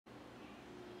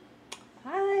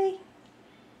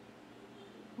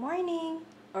morning,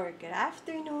 or good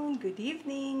afternoon, good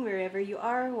evening, wherever you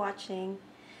are watching.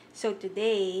 So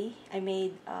today, I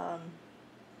made,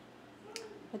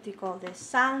 what do you call this?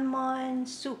 Salmon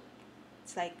soup.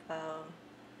 It's like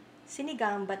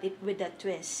sinigang, but it with a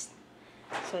twist.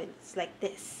 So it's like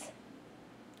this.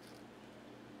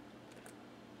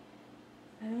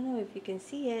 I don't know if you can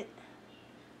see it.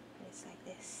 It's like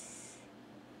this.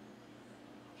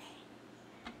 Okay.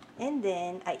 And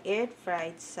then, I air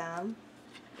fried some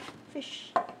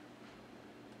fish.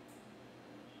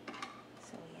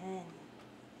 So, yan.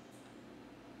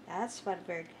 That's what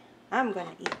I'm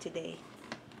gonna eat today.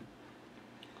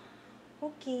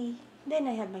 Okay. Then,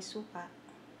 I have my suka,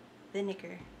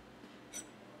 vinegar.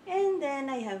 And then,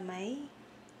 I have my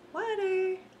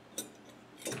water.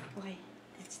 Okay.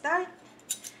 Let's start.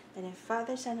 And in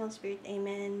Father, Son, Holy Spirit,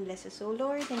 Amen. Bless us, O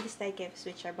Lord, and this thy gifts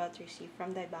which are about to receive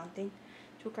from thy bounty.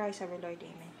 Through Christ our Lord,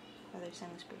 Amen. Father, Son,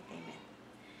 Holy Spirit, Amen.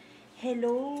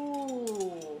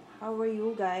 Hello! How are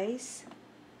you guys?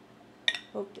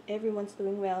 Hope everyone's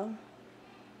doing well.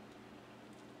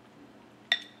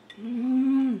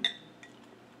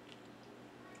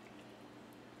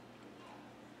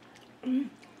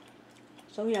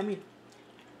 So yummy.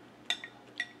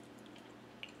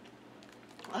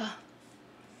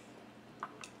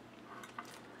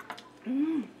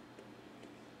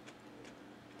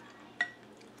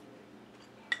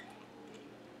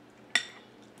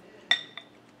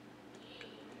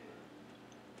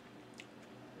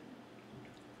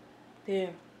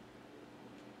 There.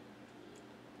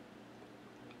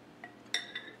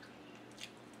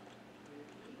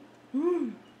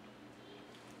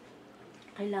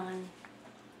 Kailangan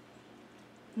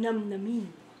namnamin.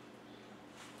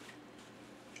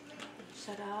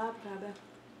 Sarap, grabe.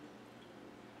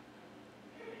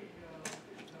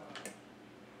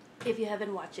 If you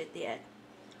haven't watched it yet.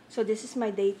 So this is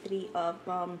my day 3 of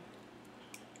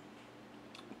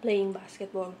playing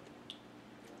basketball.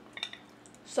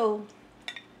 So,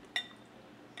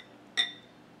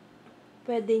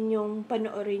 pwede nyong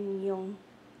panoorin yung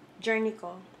journey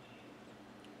ko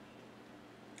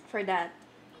for that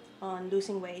on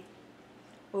losing weight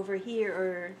over here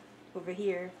or over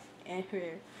here and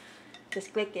here.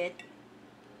 Just click it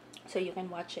so you can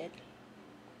watch it.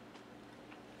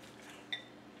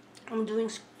 I'm doing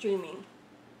streaming.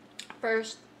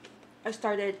 First, I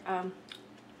started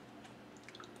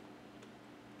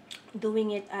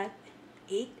doing it at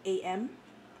 8 a.m.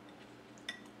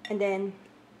 and then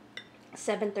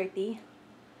 7:30.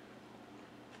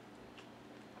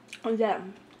 And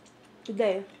then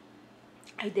today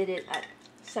I did it at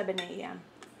 7 a.m.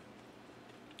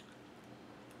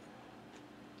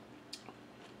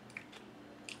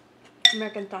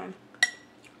 American time.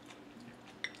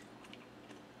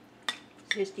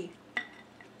 60.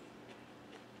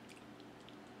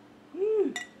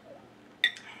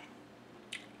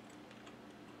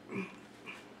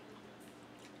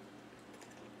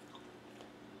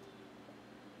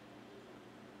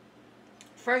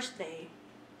 First day,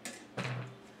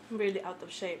 I'm really out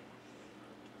of shape.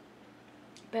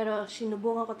 Pero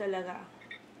sinubukan ko talaga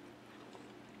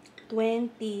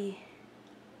 20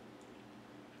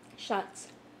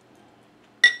 shots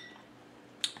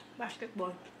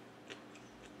basketball.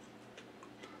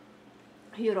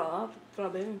 Hirap,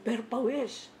 grabe, pero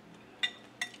pawis.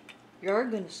 You're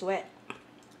gonna sweat.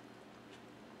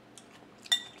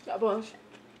 Tapos,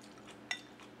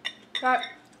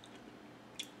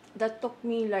 that took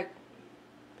me like,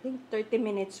 I think 30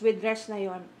 minutes with rest na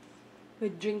yon.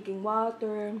 With drinking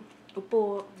water,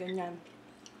 upo, ganyan.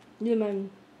 Hindi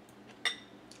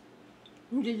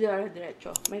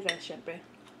diretso. May rest, syempre.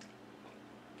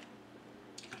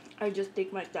 I just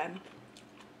take my time.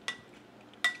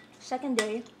 Second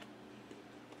day,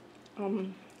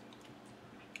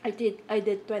 I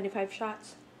did 25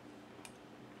 shots.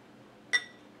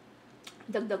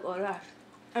 Dagdag oras.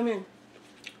 I mean,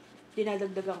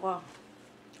 dinadagdagan ko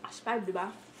as 5,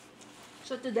 diba?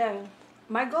 So today,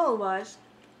 my goal was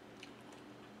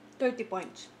 30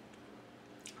 points.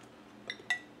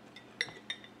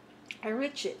 I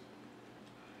reached it.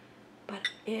 But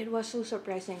it was so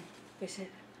surprising.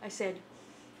 I said,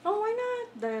 oh, why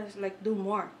not? There's like do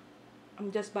more.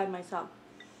 I'm just by myself.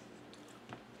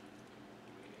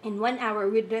 In 1 hour,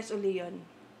 with rest uli yun.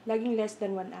 Laging less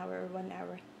than 1 hour or 1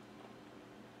 hour.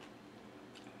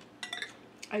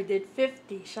 I did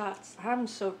 50 shots. I'm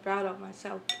so proud of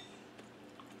myself.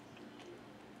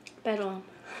 Pero,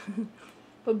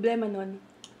 problema nun,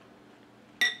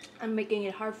 I'm making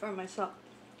it hard for myself.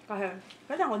 Kasi,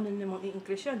 kailangan ko na namang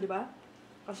i-increase yun, di ba?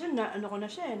 Kasi ano ko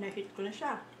na siya, na-hit ko na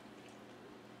siya.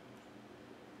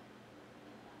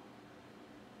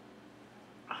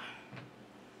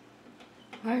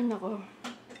 Ay, nako.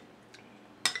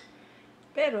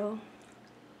 Pero,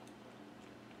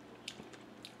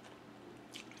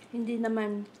 hindi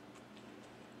naman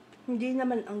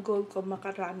ang goal ko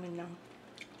makarami ng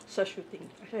sa shooting.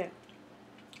 Kasi,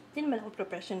 hindi naman ako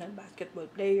professional basketball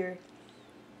player.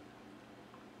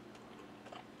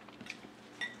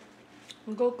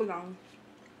 Ang goal ko lang,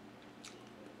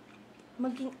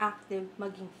 maging active,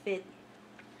 maging fit.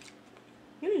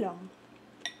 Yun lang.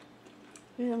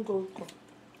 Yun ang goal ko.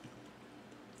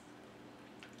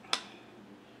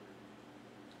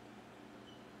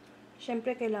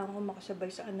 Siyempre, kailangan ko makasabay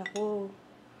sa anak ko.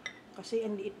 Kasi,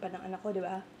 ang liit pa ng anak ko, di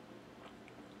ba?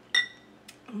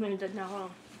 May edad na ako.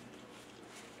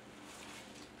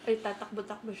 Ay,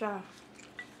 tatakbo-takbo siya.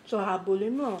 So,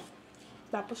 habulin mo.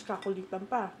 Tapos, kakulitan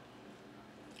pa.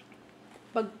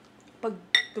 Pag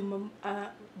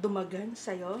dumagan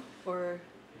sa'yo, or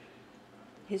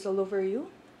he's all over you,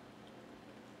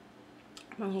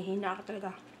 manghihina ka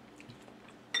talaga.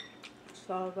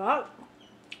 Sarap.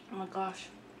 Oh my gosh.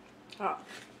 Sarap.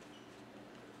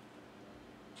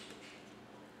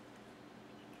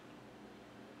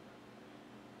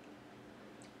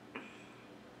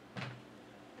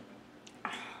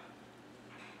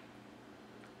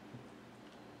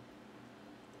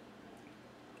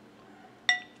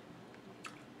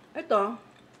 Ito,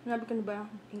 sinabi ko na ba,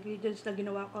 ingredients na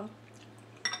ginawa ko?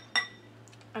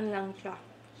 Ano lang siya?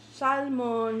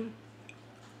 Salmon.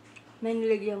 Na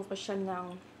nilagyan ko siya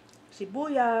ng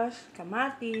sibuyas,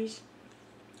 kamatis,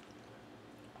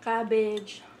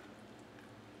 cabbage.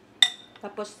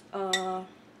 Tapos,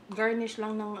 garnish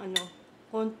lang ng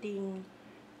konting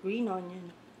green onion.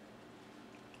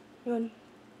 Yun.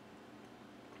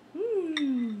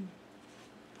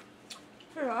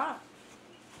 Sarap.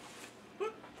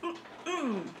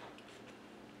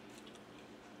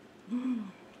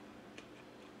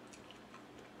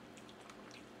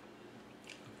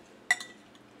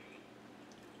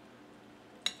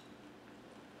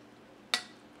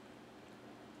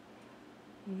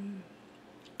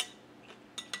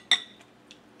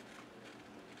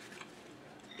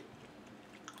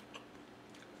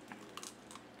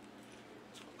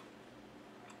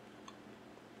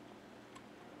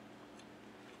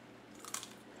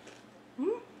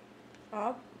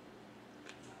 Up.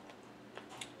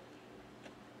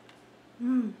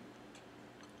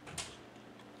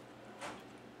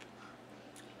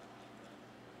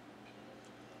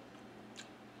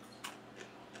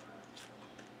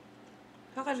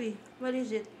 Kakali, what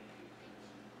is it?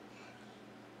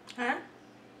 Huh?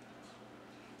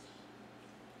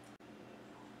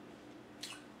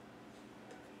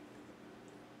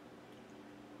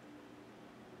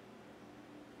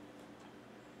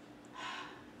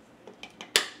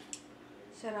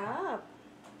 Sarap.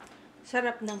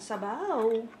 Sarap ng sabaw.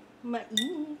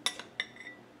 Mainit.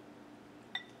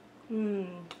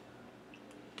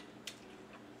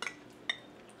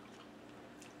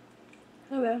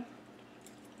 Diba?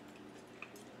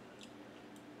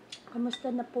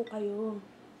 Kamusta na po kayo?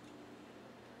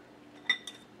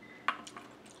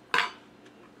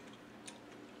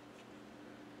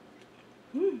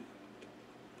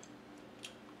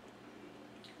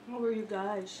 How are you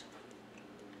guys?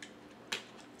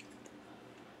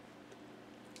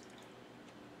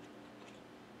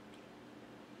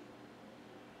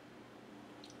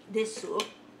 This soup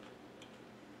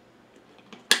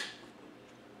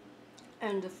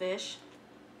and the fish,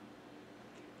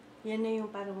 yan na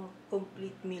yung parang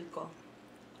complete meal ko.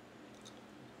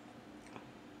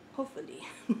 Hopefully.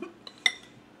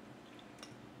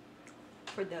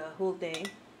 For the whole day.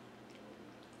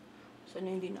 Sana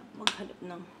hindi na maghanap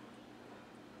ng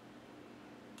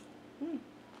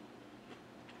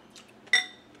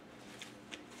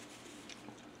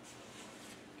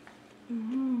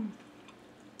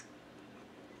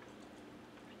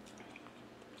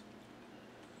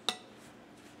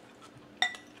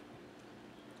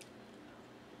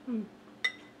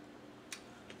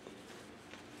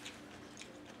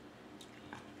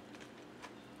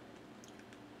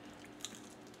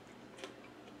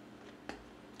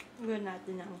Gawin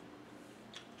natin ng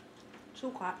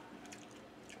suka.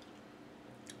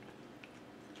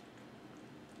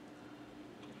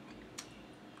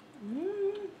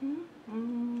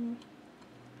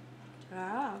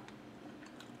 Sarap.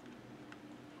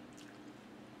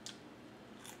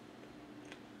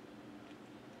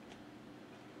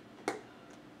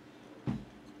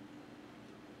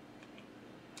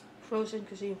 Frozen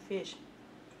kasi yung fish.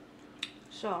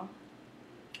 So,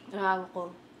 nalaga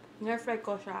ko. Nirefry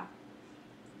ko siya.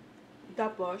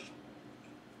 Tapos,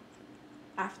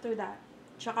 after that,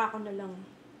 tsaka ako na lang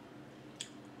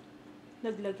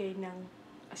naglagay ng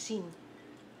asin.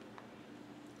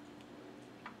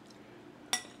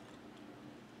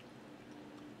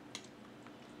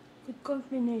 Good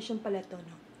combination pala to,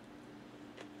 no?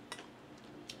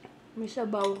 May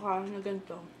sabaw ka na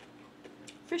ganito.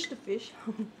 Fish to fish.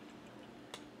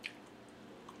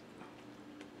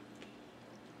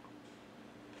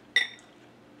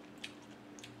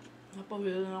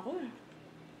 Napawila na ako eh.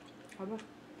 Haba.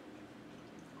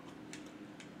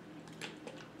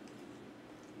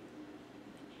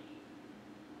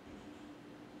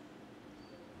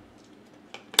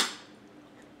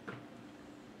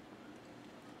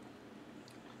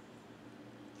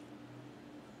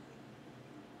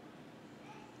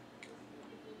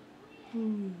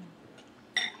 Hmm.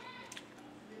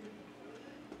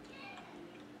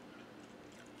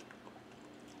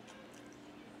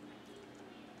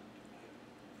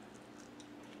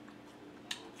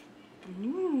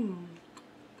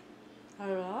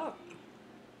 Harap.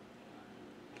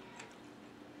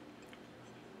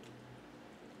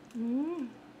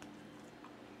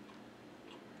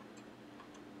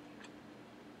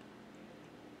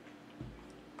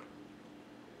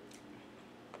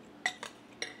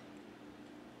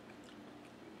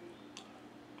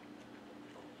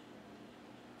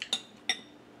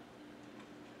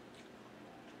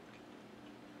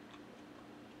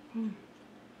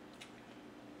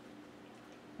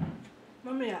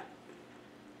 Mamaya,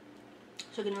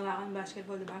 so ginawa ko yung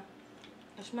basketball, diba?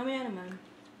 Tapos mamaya naman,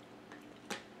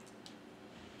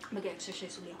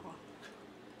 mag-exercise ulit ako.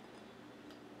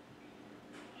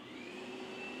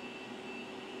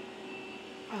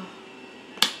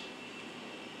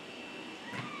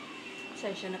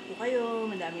 Pasensya na po kayo,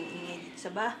 madaming ingay dito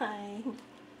sa bahay.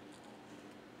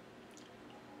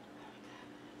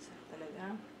 Sarap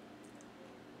talaga.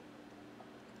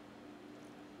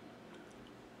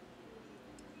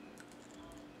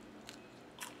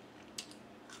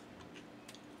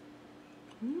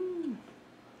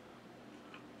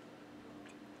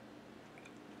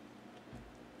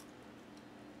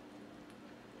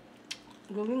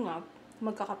 Growing up,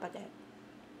 magkakapatid.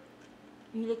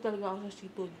 Hilig talaga ako sa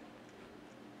seafood.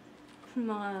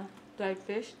 Mga dried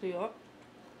fish, tuyo.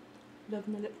 Love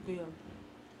na love ko yun.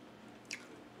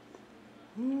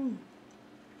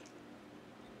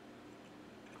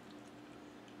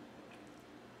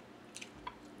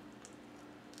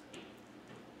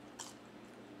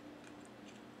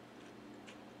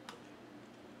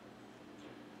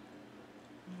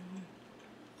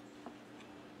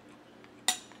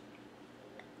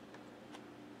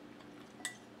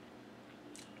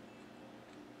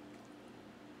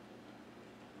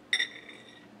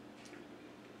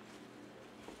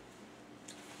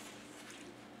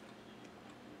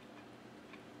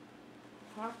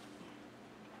 Ha?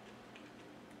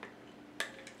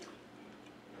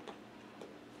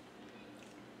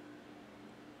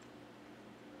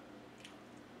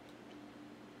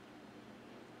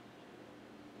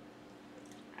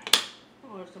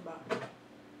 Oras na ba?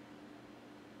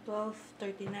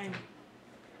 12:39.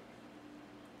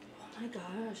 Oh my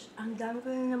gosh, ang dami ko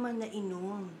na naman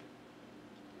nainom.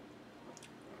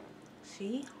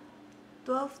 See?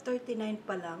 12:39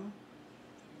 pa lang.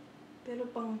 Pero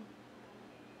pang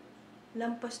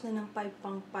lampas na ng 5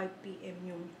 p.m.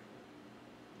 yung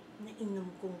nainom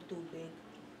kong tubig.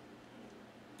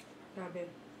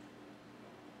 Grabe.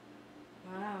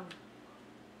 Wow.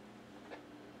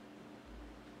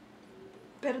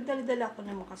 Pero dala-dala ko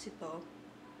naman kasi to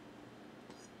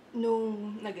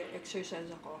nung nag-exercise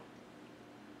ako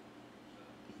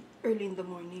early in the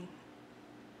morning.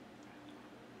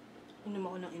 Inom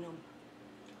ako ng inom.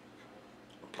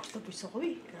 Tapos ako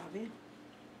eh. Grabe.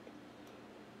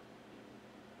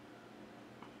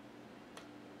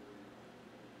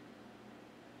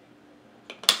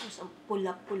 Tapos ang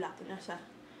pula-pula ko na sa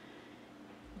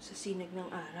sinag ng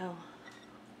araw.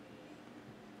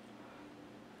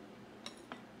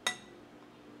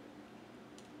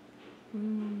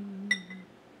 Ang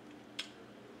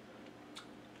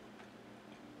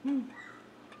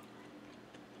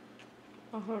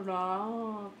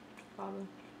harap.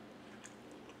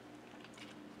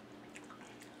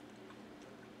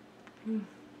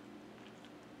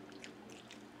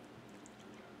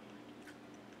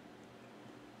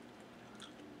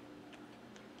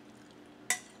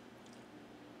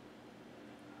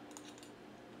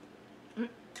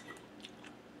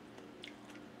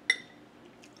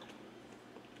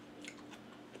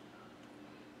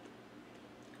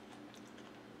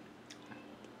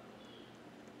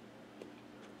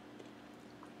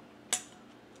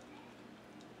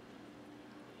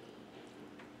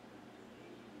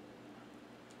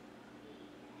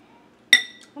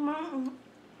 Parang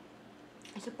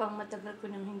isa pang matagal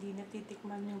ko nang hindi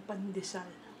natitikman yung pandesal.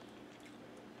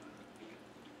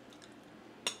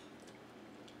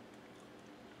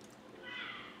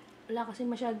 Wala kasi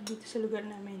masyado dito sa lugar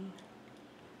namin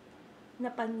na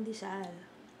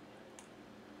pandesal.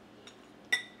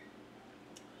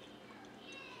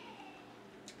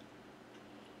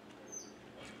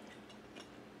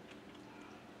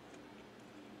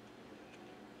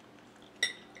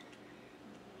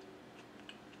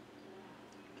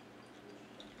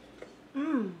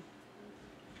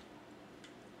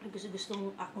 Gusto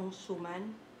mong akong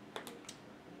suman.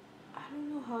 I don't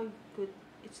know how you put,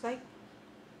 it's like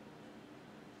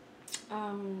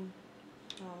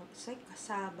it's like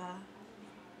kasaba.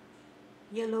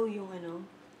 Yellow yung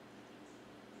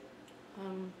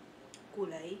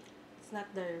kulay.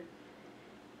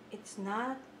 It's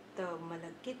not the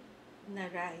malagkit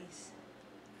na rice.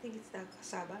 I think it's the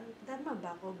kasaba. Tama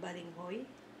ba ako? Balinghoy?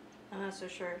 I'm not so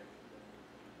sure.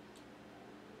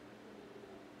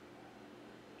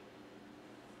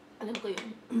 Alam ko yun.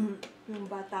 Nung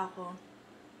bata ko,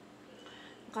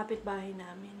 kapitbahay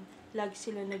namin, lagi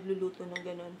sila nagluluto ng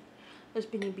ganun. Tapos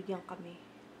binibigyan kami.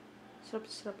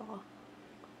 Sarap ako.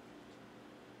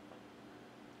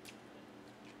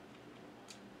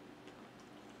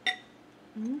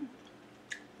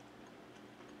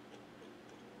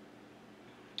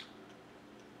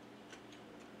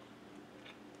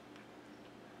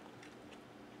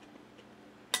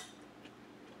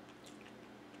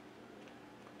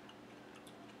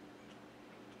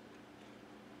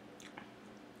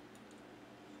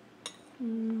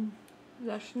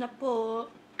 Last na po.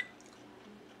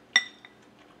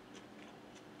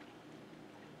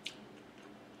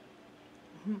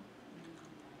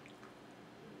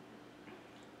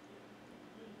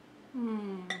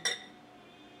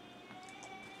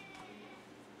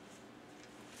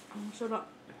 Ang sarap.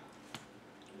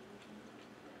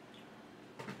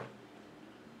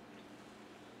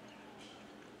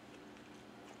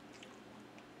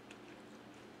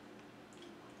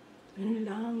 Yun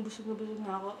lang, busog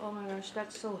na ako. Oh my gosh,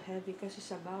 that's so heavy kasi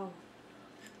sabaw.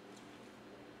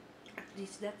 At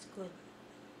least that's good.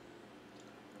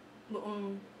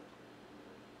 Buong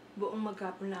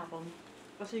maghapon na ako.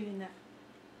 Kasi yun na.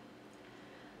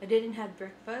 I didn't have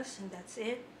breakfast and that's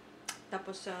it.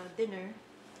 Tapos sa dinner,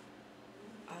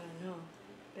 I don't know.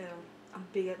 Pero ang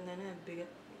bigat na, ang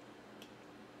bigat.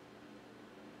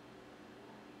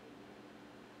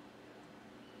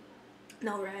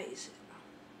 No rice.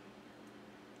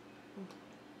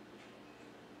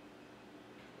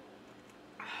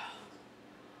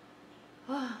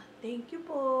 Thank you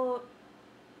po.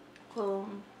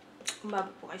 Kung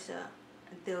umabot po kayo sa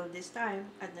until this time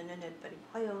at nanonood pa rin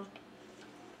po kayo.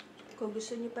 Kung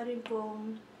gusto niyo pa rin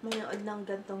pong manood ng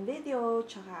gantong video,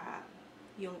 tsaka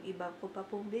yung iba ko pa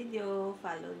pong video,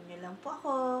 follow niyo lang po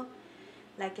ako.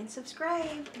 Like and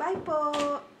subscribe. Bye po!